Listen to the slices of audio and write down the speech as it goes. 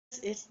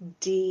It's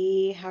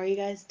D. How are you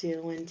guys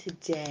doing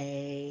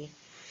today?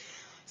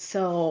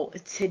 So,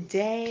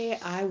 today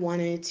I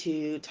wanted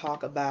to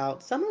talk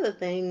about some of the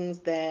things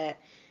that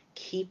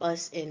keep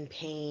us in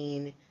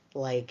pain,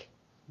 like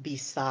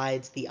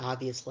besides the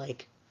obvious,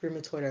 like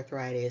rheumatoid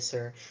arthritis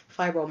or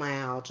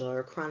fibromyalgia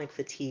or chronic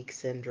fatigue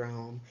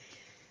syndrome.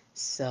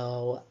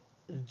 So,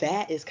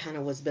 that is kind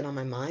of what's been on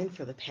my mind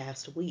for the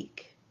past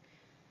week.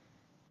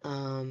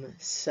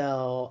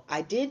 So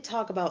I did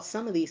talk about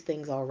some of these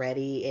things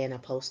already in a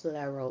post that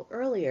I wrote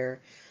earlier,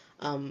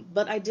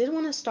 but I did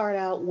want to start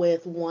out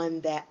with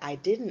one that I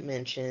didn't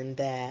mention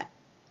that,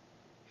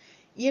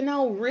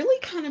 really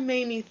kind of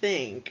made me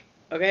think.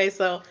 Okay,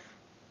 so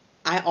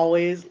I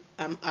always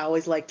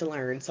like to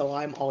learn, so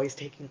I'm always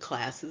taking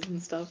classes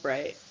and stuff,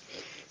 right?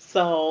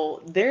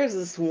 So there's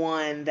this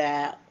one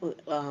that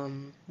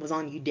was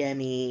on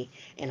Udemy,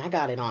 and I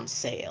got it on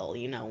sale.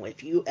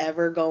 If you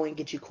ever go and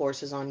get you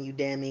courses on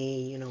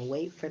Udemy,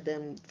 wait for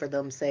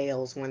them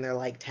sales when they're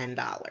like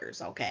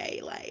 $10.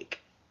 Okay, like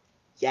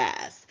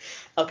yes,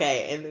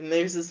 okay. And then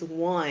there's this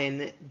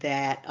one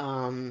that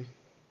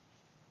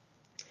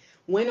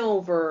went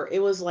over. It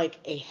was like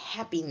a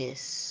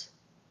happiness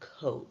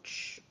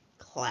coach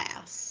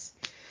class.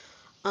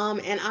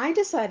 And I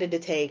decided to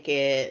take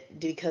it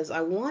because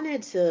I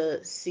wanted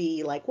to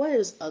see like what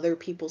is other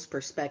people's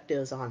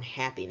perspectives on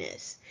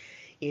happiness.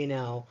 You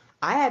know,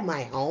 I had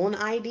my own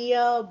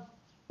idea,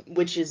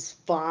 which is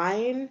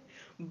fine,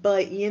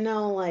 but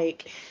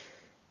like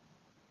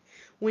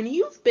when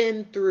you've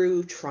been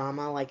through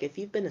trauma, like if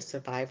you've been a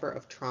survivor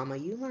of trauma,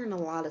 you learn a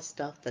lot of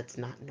stuff that's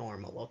not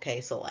normal,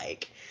 okay? So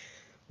like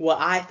what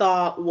I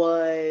thought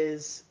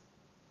was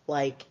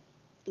like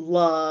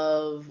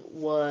love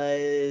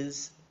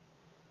was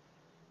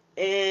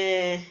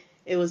eh,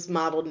 it was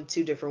modeled in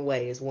two different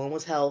ways. One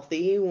was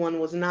healthy, one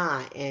was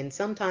not. And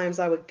sometimes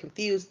I would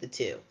confuse the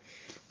two,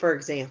 for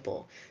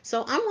example.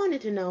 So I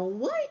wanted to know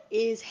what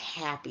is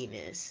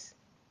happiness?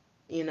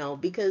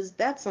 Because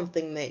that's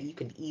something that you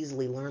can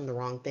easily learn the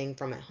wrong thing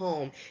from at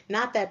home.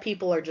 Not that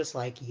people are just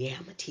like, yeah,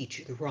 I'm going to teach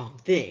you the wrong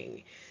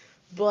thing,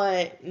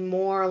 but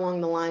more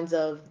along the lines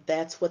of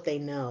that's what they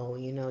know.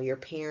 Your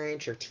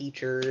parents, your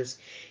teachers,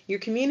 your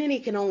community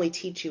can only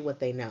teach you what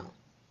they know.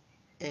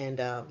 And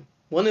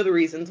one of the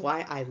reasons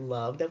why I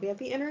love that we have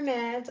the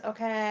internet,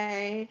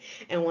 okay?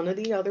 And one of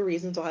the other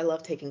reasons why I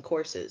love taking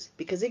courses,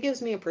 because it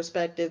gives me a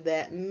perspective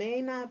that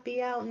may not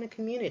be out in the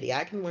community.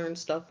 I can learn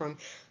stuff from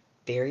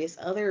various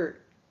other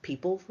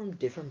people from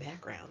different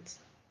backgrounds.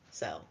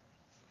 So,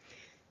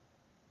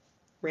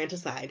 rant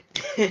aside,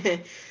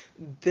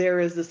 there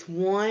is this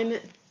one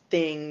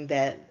thing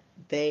that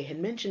they had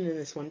mentioned in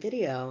this one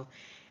video,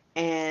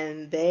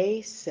 and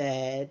they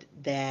said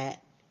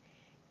that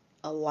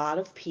a lot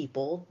of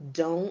people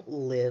don't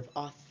live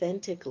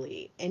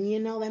authentically. And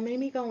that made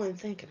me go and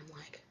think, and I'm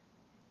like,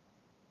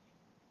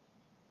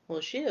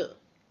 well, shoot.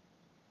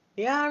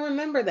 Yeah, I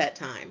remember that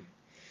time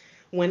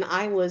when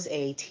I was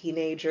a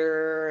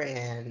teenager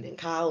and in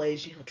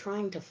college,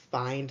 trying to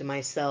find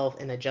myself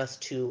and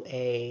adjust to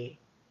a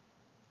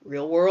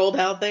real world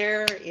out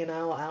there,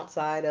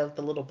 outside of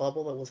the little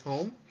bubble that was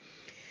home.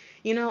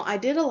 I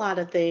did a lot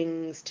of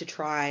things to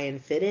try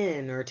and fit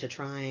in or to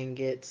try and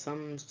get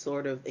some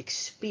sort of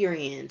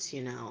experience.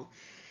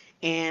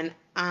 And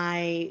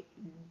I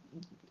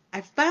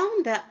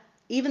found that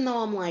even though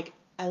I'm like,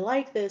 I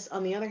like this,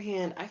 on the other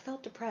hand, I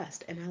felt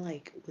depressed and I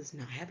like was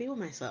not happy with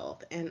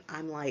myself. And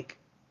I'm like,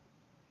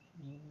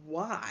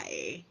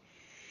 why?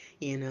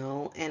 And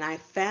I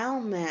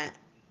found that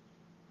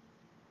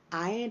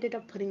I ended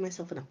up putting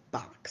myself in a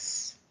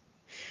box.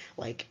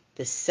 Like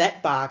the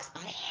set box,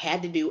 I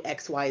had to do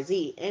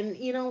XYZ.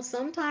 And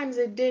sometimes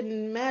it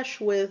didn't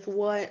mesh with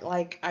what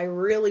like I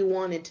really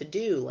wanted to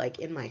do, like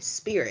in my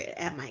spirit,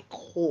 at my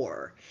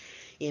core.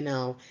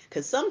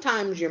 Because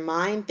sometimes your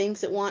mind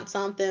thinks it wants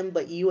something,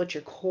 but you at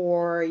your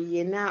core,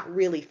 you're not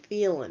really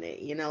feeling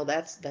it.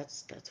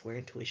 That's where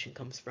intuition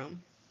comes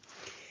from.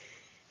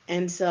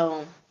 And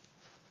so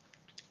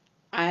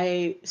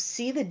I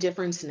see the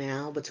difference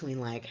now between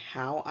like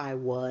how I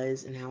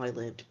was and how I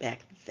lived back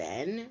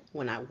then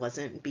when I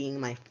wasn't being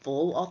my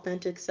full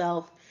authentic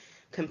self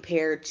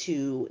compared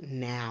to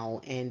now.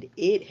 And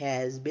it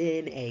has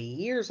been a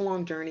years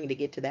long journey to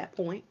get to that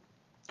point.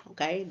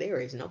 Okay,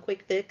 there is no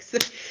quick fix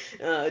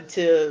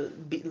to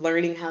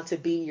learning how to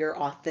be your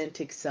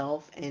authentic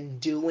self and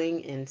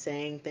doing and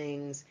saying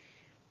things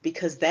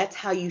because that's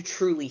how you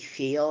truly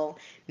feel,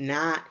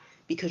 not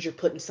because you're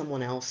putting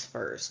someone else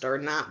first or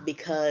not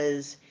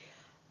because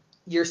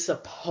you're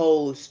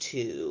supposed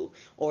to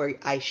or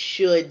I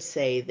should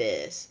say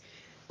this.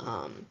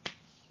 Um,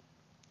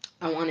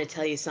 I want to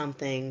tell you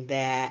something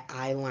that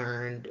I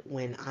learned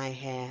when I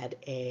had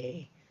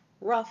a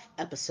rough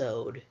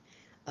episode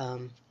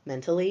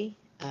mentally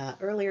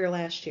earlier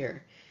last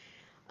year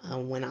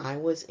when I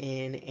was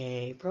in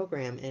a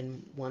program,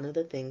 and one of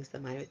the things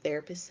that my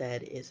therapist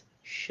said is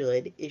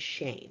should is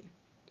shame.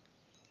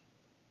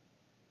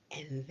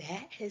 And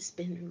that has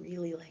been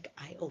really like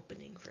eye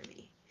opening for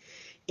me.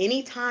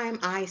 Anytime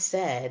I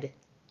said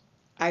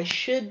I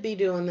should be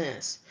doing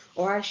this,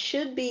 or I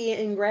should be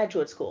in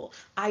graduate school.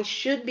 I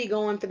should be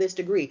going for this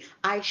degree.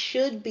 I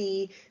should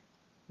be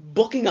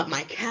booking up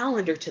my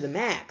calendar to the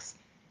max.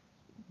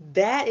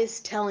 That is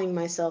telling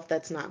myself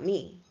that's not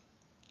me.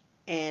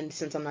 And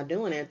since I'm not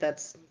doing it,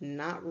 that's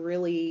not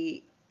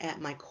really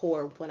at my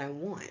core what I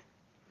want.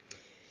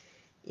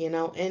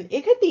 And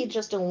it could be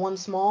just in one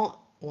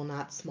small, well,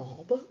 not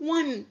small, but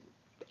one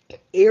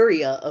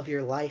area of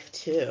your life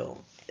too,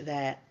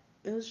 that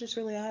it was just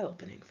really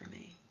eye-opening for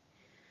me.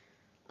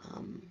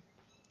 Um,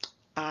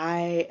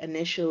 I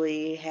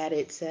initially had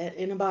it set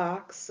in a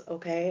box.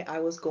 Okay, I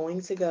was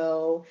going to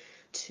go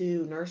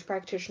to nurse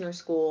practitioner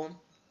school,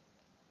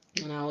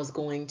 and I was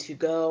going to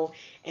go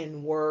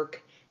and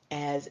work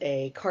as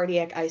a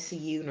cardiac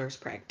ICU nurse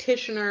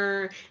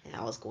practitioner, and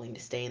I was going to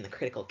stay in the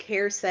critical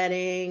care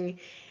setting.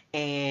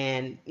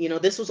 And,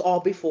 this was all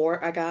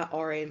before I got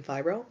RA and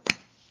fibro.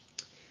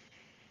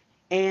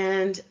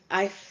 And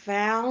I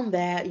found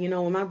that,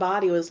 when my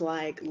body was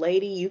like,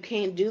 lady, you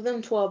can't do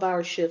them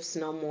 12-hour shifts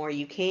no more.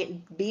 You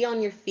can't be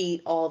on your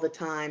feet all the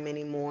time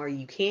anymore.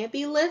 You can't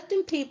be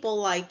lifting people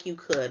like you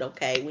could.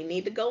 Okay, we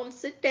need to go and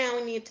sit down.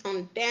 We need to tone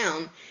it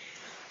down.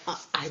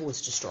 I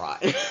was distraught.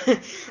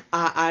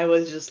 I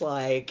was just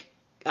like,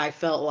 I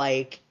felt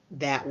like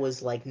that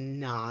was like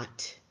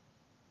not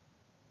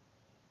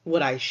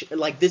what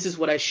like, this is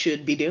what I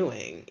should be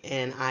doing.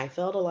 And I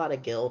felt a lot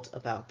of guilt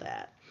about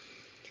that.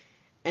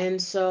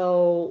 And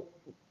so,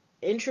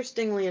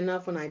 interestingly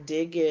enough, when I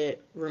did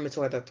get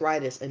rheumatoid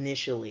arthritis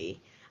initially,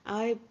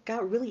 I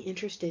got really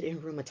interested in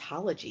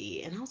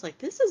rheumatology. And I was like,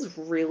 this is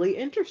really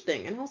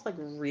interesting. And I was like,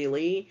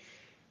 really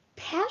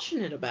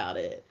passionate about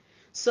it.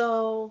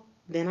 So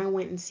then I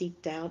went and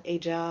seeked out a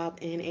job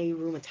in a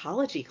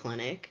rheumatology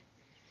clinic.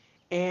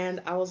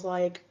 And I was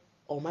like,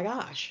 oh my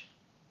gosh,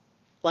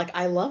 like,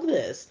 I love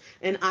this.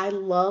 And I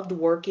loved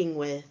working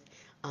with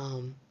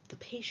the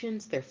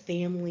patients, their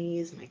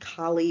families, my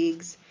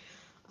colleagues.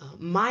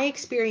 My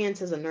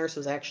experience as a nurse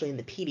was actually in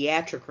the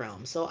pediatric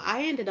realm. So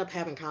I ended up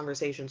having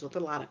conversations with a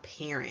lot of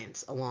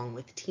parents, along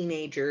with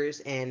teenagers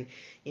and,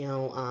 you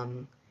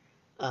know,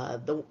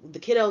 the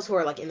kiddos who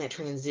are like in that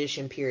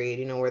transition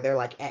period, where they're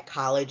like at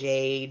college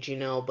age,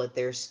 but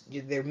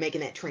they're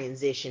making that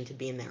transition to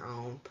being their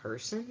own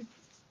person.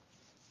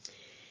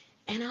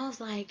 And I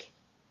was like,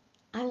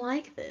 I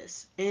like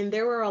this. And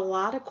there were a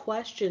lot of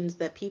questions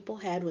that people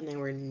had when they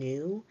were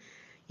new,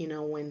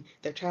 when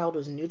their child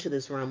was new to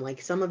this realm. Like,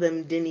 some of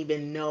them didn't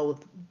even know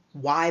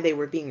why they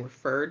were being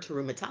referred to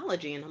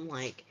rheumatology. And I'm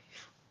like,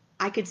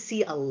 I could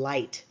see a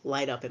light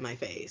up in my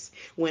face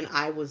when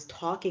I was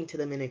talking to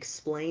them and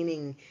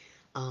explaining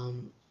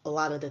a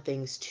lot of the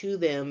things to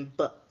them,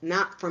 but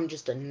not from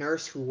just a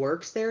nurse who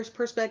works there's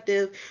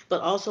perspective,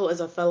 but also as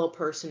a fellow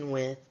person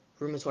with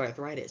rheumatoid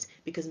arthritis,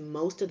 because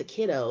most of the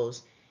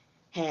kiddos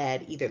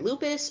had either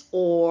lupus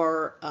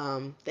or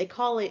they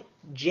call it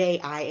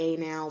JIA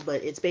now,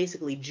 but it's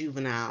basically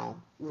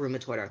juvenile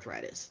rheumatoid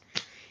arthritis.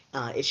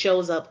 It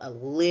shows up a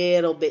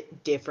little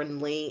bit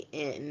differently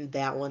in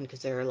that one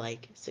because there are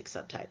like 6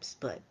 subtypes,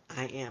 but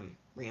I am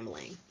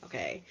rambling,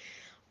 okay?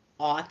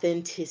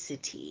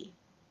 Authenticity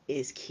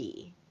is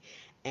key.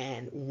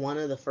 And one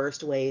of the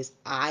first ways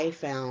I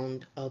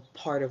found a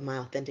part of my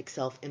authentic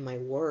self in my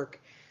work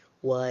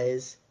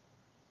was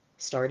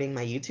starting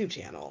my YouTube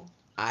channel.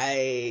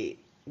 I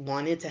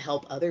wanted to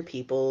help other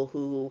people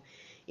who,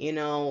 you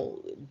know,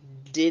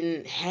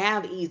 didn't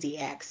have easy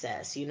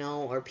access,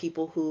 or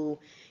people who,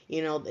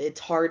 it's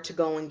hard to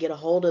go and get a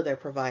hold of their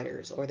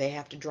providers, or they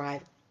have to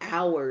drive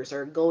hours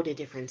or go to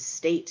different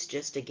states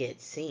just to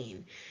get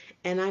seen.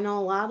 And I know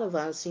a lot of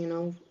us,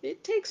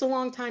 it takes a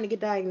long time to get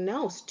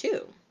diagnosed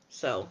too.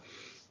 So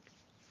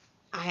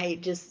I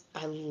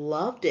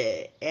loved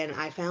it. And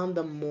I found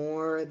the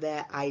more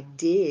that I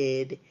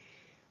did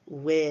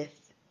with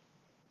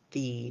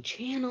the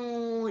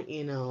channel,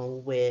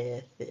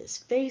 with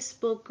this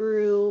Facebook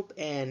group,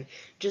 and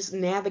just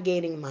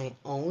navigating my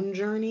own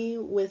journey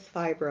with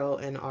fibro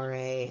and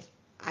RA,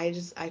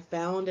 I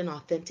found an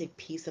authentic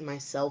piece of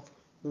myself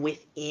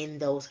within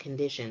those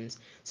conditions.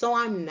 So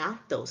I'm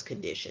not those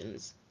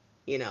conditions.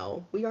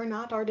 We are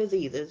not our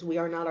diseases, we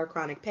are not our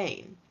chronic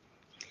pain.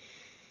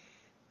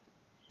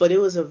 But it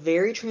was a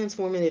very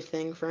transformative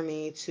thing for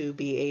me to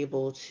be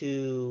able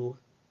to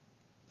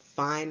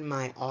find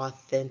my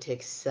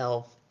authentic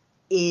self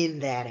in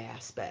that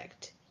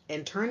aspect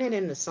and turn it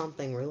into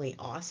something really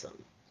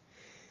awesome.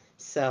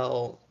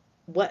 So,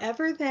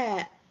 whatever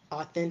that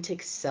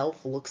authentic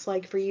self looks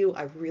like for you,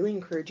 I really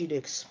encourage you to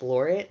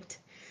explore it.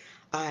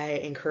 I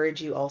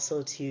encourage you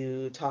also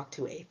to talk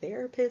to a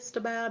therapist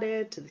about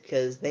it,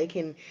 because they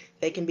can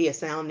be a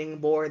sounding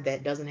board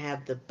that doesn't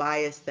have the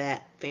bias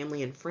that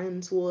family and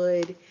friends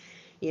would.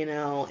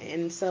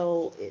 And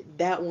so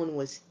that one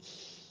was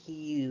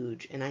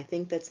huge. And I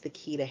think that's the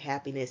key to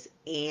happiness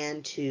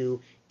and to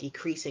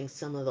decreasing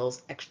some of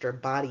those extra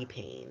body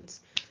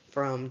pains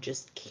from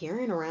just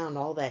carrying around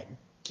all that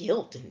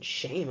guilt and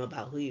shame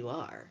about who you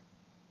are.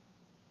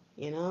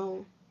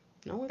 No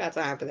one got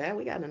time for that.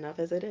 We got enough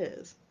as it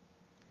is.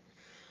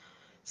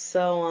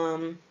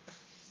 So,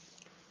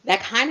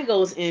 that kind of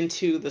goes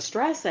into the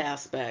stress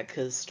aspect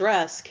because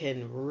stress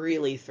can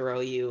really throw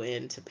you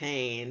into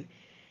pain,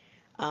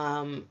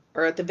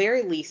 or at the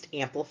very least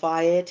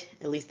amplify it.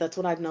 At least that's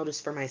what I've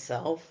noticed for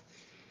myself.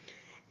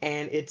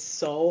 And it's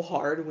so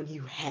hard when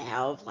you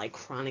have like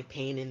chronic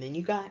pain and then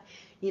you got,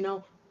 you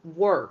know,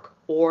 work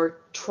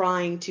or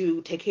trying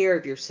to take care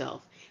of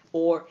yourself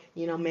or,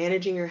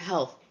 managing your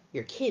health,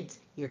 your kids,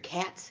 your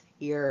cats,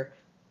 your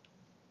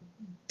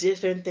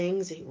different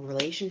things,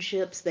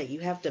 relationships that you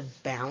have to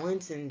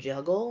balance and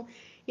juggle.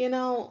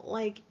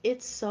 Like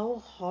it's so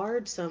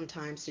hard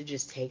sometimes to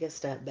just take a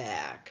step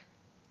back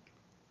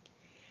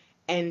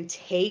and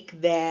take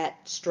that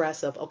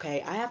stress of,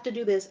 okay, I have to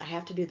do this, I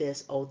have to do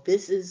this. Oh,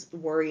 this is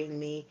worrying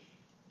me.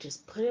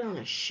 Just put it on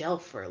a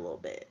shelf for a little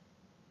bit.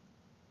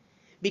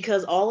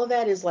 Because all of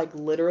that is like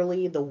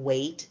literally the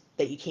weight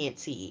that you can't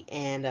see.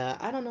 And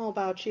I don't know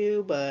about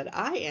you, but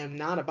I am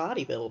not a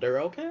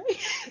bodybuilder,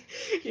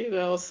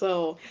 okay?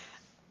 So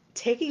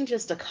taking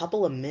just a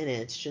couple of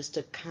minutes just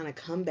to kind of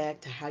come back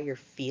to how you're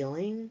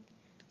feeling,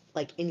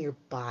 like in your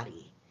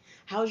body.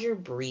 How's your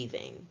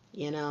breathing?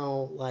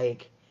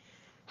 Like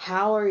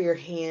how are your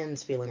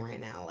hands feeling right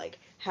now? Like,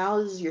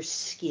 how does your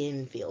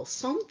skin feel?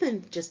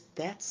 Something just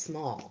that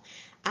small.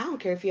 I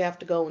don't care if you have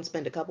to go and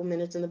spend a couple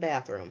minutes in the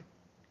bathroom,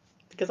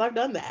 because I've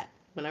done that.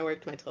 When I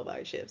worked my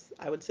 12-hour shifts,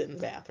 I would sit in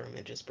the bathroom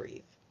and just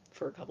breathe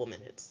for a couple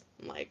minutes.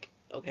 I'm like,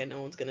 okay,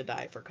 no one's going to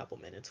die for a couple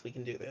minutes. We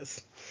can do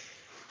this.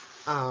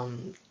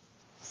 Um,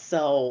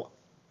 so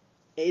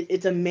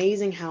it's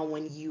amazing how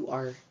when you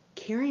are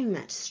carrying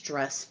that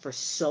stress for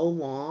so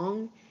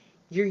long,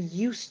 you're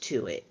used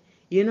to it.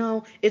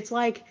 It's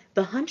like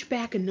the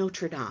hunchback of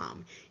Notre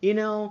Dame.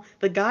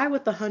 The guy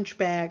with the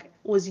hunchback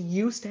was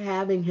used to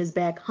having his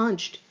back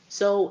hunched.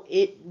 So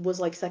it was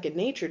like second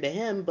nature to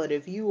him. But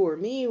if you or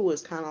me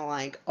was kind of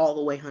like all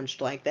the way hunched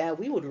like that,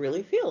 we would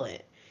really feel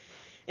it.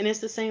 And it's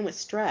the same with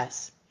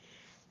stress.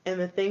 And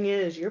the thing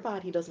is, your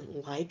body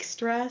doesn't like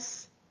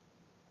stress.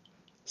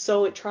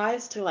 So it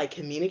tries to like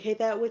communicate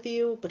that with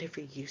you, but if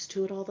you're used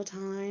to it all the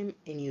time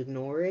and you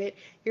ignore it,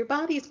 your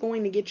body's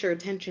going to get your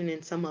attention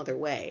in some other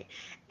way.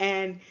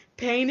 And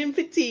pain and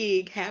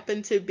fatigue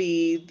happen to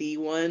be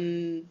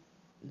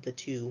the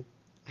two,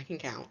 I can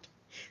count,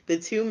 the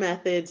two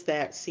methods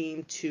that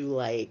seem to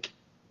like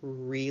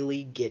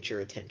really get your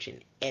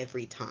attention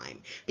every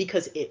time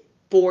because it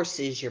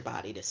forces your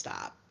body to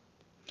stop.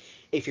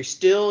 If you're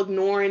still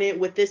ignoring it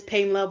with this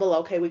pain level,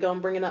 okay, we're going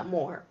to bring it up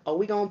more. Oh,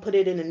 we're going to put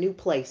it in a new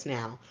place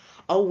now.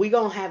 Oh, we're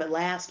going to have it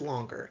last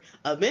longer.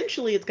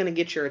 Eventually, it's going to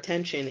get your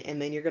attention,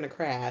 and then you're going to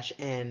crash,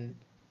 and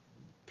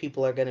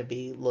people are going to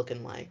be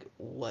looking like,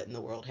 what in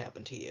the world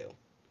happened to you?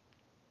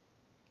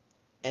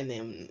 And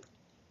then,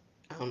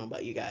 I don't know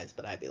about you guys,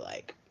 but I'd be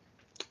like,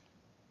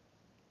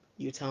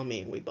 you tell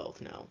me, we both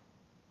know,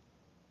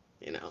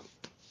 you know?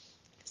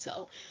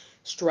 So,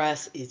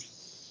 stress is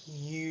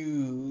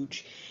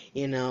huge,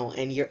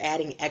 and you're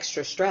adding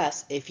extra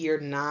stress if you're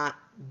not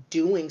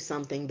doing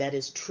something that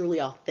is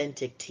truly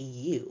authentic to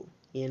you.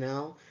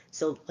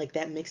 So, like,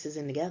 that mixes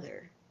in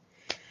together.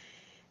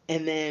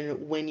 And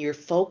then when you're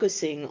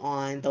focusing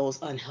on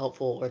those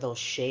unhelpful or those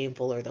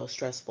shameful or those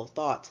stressful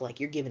thoughts, like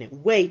you're giving it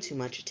way too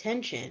much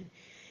attention,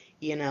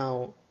 you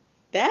know,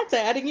 that's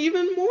adding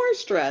even more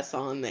stress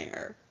on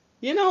there.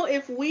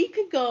 If we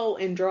could go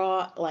and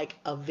draw like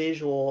a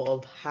visual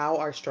of how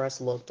our stress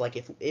looked, like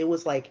if it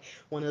was like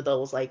one of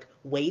those like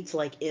weights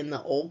like in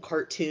the old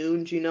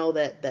cartoons,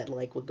 that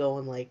like would go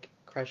and like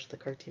crush the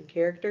cartoon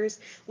characters,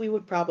 we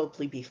would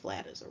probably be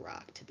flat as a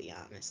rock, to be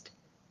honest.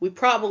 We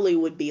probably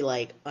would be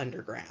like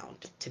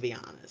underground, to be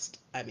honest.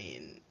 I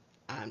mean,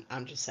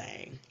 I'm just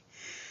saying.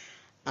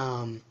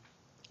 Um,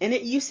 and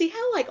you see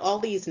how like all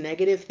these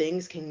negative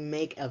things can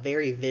make a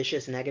very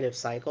vicious negative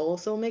cycle.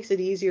 So it makes it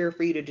easier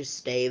for you to just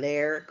stay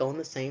there, go in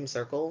the same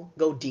circle,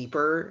 go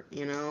deeper,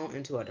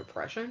 into a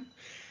depression.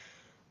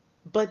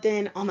 But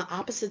then on the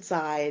opposite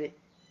side,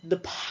 the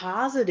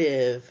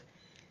positive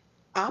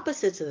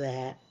opposites of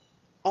that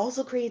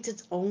also creates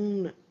its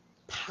own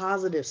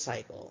positive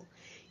cycle,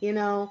 you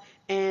know?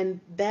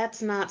 And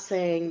that's not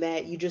saying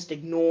that you just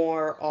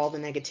ignore all the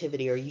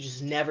negativity or you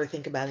just never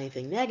think about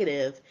anything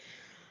negative.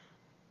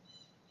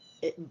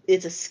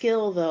 It's a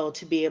skill though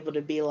to be able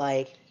to be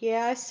like,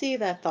 yeah, I see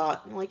that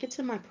thought, like it's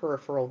in my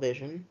peripheral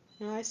vision.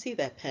 I see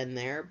that pen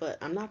there, but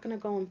I'm not going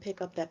to go and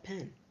pick up that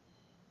pen.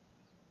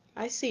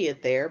 I see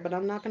it there, but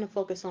I'm not going to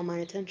focus on my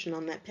attention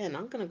on that pen.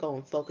 I'm going to go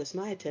and focus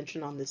my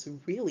attention on this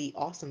really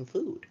awesome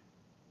food.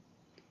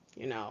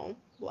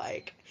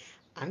 Like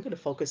I'm going to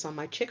focus on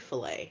my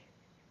Chick-fil-A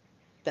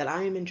that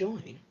I am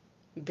enjoying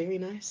very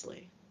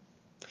nicely,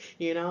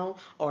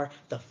 or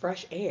the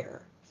fresh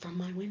air from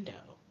my window.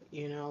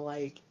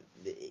 Like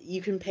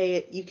you can pay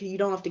it, you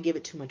don't have to give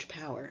it too much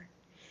power.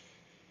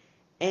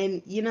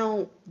 And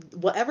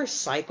whatever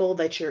cycle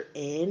that you're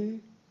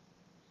in,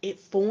 it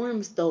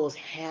forms those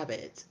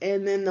habits.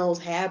 And then those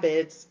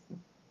habits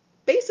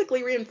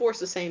basically reinforce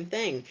the same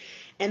thing.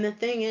 And the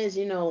thing is,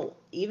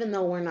 even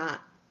though we're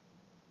not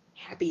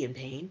happy in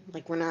pain,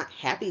 like we're not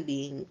happy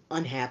being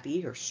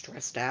unhappy or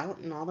stressed out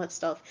and all that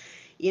stuff,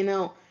 You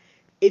know,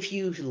 if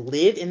you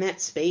live in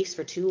that space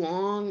for too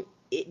long,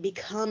 it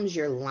becomes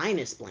your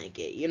Linus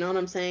blanket. You know what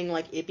I'm saying?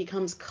 Like it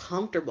becomes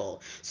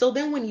comfortable. So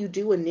then when you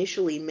do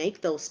initially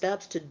make those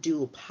steps to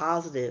do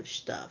positive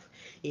stuff,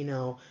 you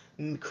know,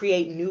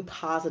 create new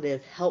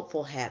positive,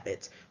 helpful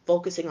habits,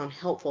 focusing on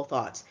helpful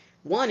thoughts.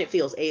 One, it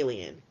feels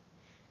alien.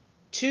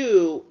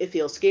 Two, it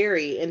feels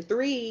scary. And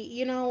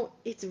three,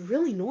 it's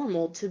really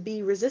normal to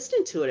be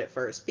resistant to it at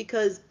first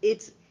because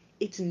it's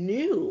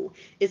new.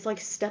 It's like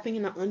stepping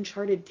into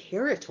uncharted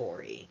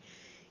territory,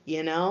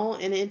 and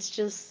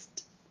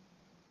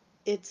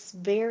it's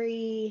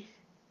very,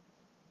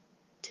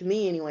 to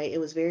me anyway, it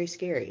was very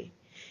scary.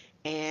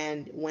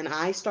 And when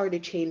I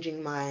started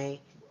changing my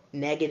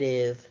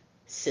negative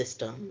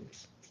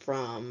systems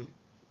from,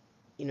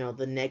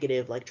 the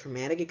negative, like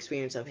traumatic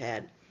experience I've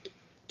had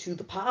to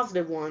the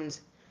positive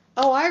ones,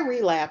 oh, I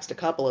relapsed a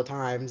couple of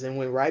times and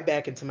went right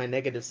back into my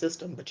negative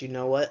system. But you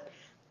know what?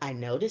 I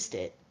noticed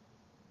it.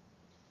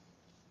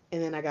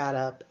 And then I got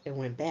up and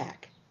went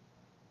back.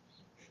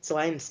 So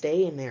I didn't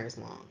stay in there as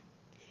long.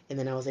 And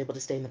then I was able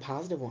to stay in the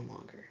positive one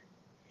longer.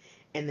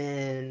 And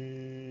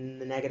then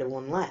the negative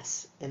one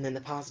less. And then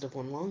the positive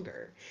one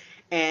longer.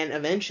 And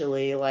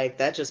eventually, like,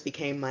 that just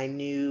became my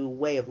new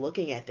way of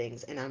looking at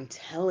things. And I'm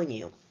telling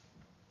you,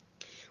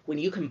 when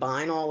you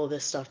combine all of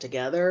this stuff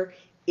together,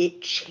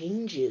 it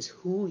changes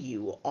who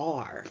you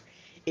are.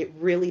 It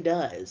really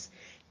does.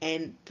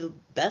 And the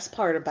best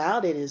part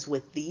about it is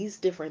with these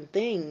different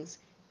things,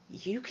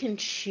 you can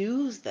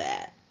choose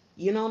that.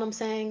 You know what I'm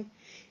saying?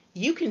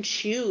 You can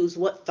choose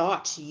what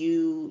thoughts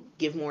you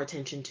give more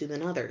attention to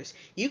than others.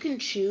 You can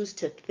choose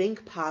to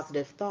think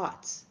positive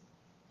thoughts.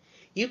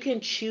 You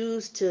can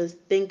choose to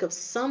think of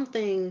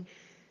something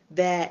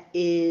that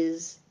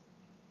is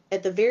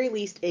at the very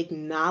least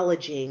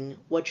acknowledging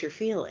what you're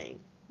feeling.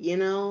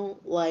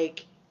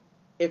 Like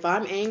if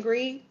I'm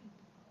angry,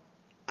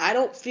 I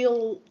don't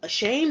feel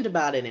ashamed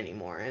about it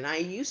anymore. And I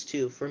used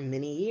to for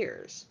many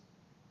years.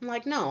 I'm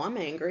like, no, I'm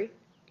angry.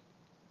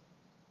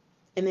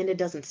 And then it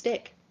doesn't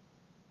stick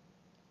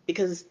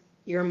because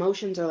your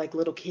emotions are like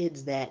little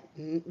kids that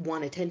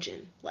want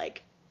attention.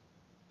 Like,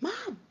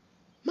 mom,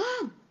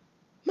 mom,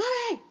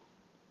 mommy,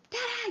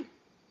 daddy,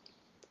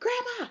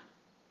 grandma,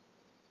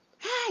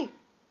 hey,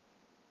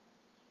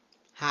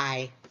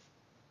 hi,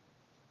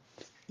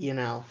 you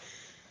know.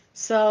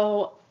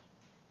 So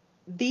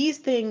these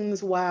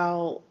things,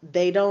 while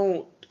they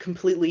don't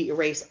completely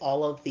erase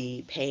all of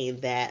the pain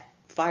that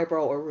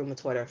fibro or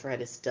rheumatoid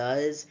arthritis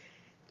does,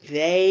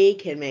 they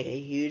can make a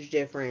huge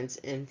difference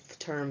in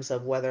terms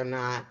of whether or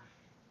not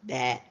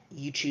that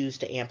you choose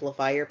to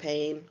amplify your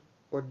pain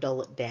or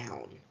dull it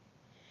down.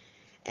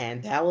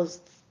 And that was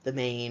the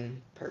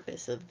main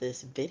purpose of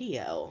this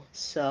video.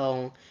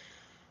 So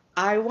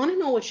I want to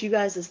know what you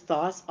guys'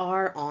 thoughts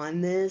are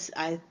on this.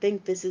 I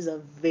think this is a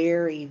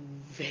very,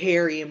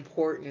 very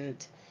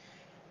important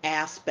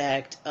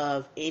aspect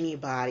of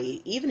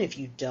anybody, even if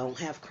you don't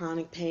have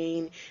chronic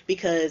pain,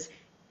 because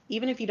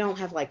even if you don't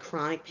have like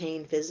chronic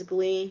pain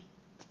physically,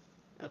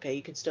 okay,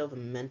 you can still have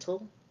a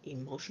mental,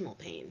 emotional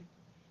pain,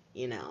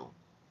 you know.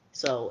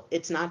 So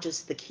it's not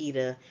just the key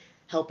to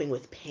helping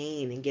with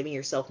pain and giving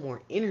yourself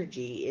more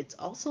energy, it's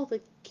also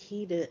the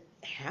key to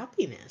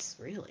happiness,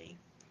 really.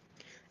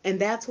 And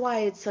that's why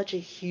it's such a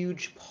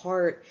huge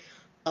part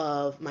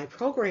of my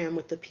program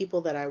with the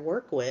people that I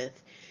work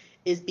with,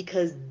 is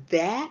because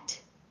that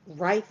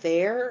right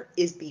there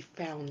is the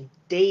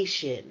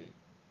foundation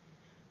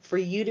for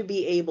you to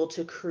be able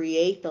to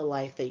create the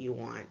life that you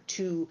want,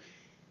 to,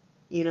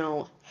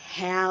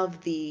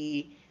 have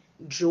the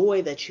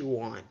joy that you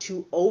want,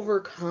 to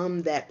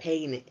overcome that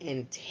pain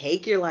and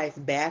take your life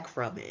back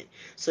from it.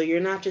 So you're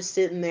not just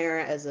sitting there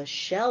as a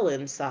shell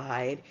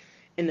inside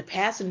in the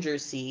passenger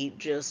seat,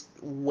 just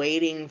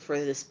waiting for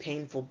this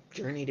painful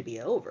journey to be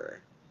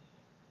over.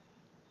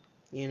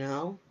 You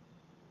know?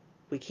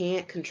 We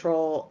can't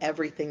control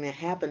everything that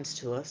happens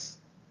to us,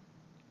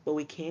 but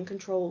we can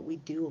control what we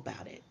do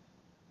about it.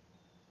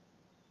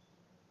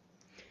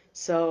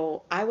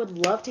 So I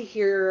would love to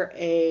hear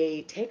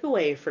a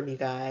takeaway from you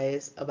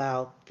guys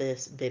about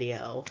this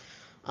video.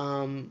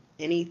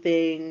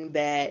 Anything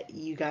that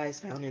you guys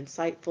found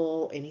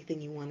insightful, anything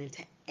you wanted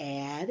to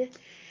add.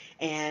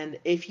 And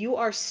if you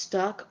are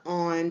stuck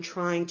on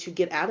trying to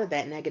get out of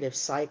that negative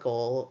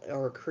cycle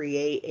or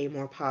create a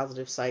more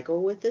positive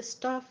cycle with this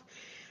stuff,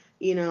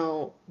 you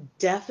know,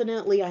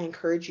 definitely I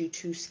encourage you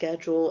to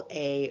schedule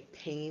a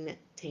pain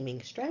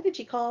taming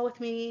strategy call with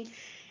me,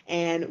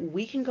 and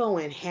we can go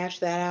and hash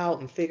that out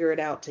and figure it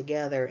out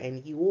together,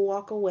 and you will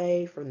walk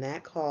away from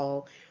that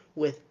call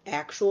with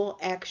actual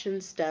action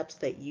steps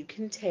that you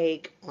can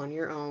take on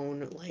your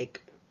own,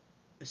 like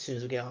as soon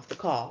as we get off the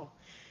call,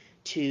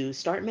 to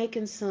start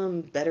making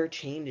some better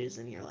changes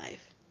in your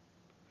life.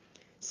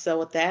 So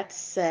with that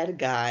said,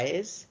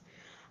 guys,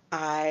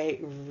 I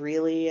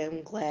really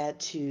am glad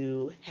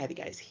to have you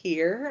guys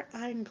here.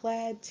 I'm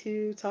glad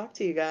to talk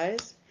to you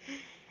guys.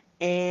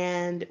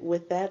 And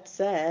with that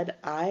said,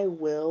 I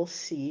will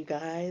see you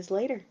guys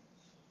later.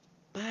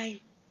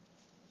 Bye.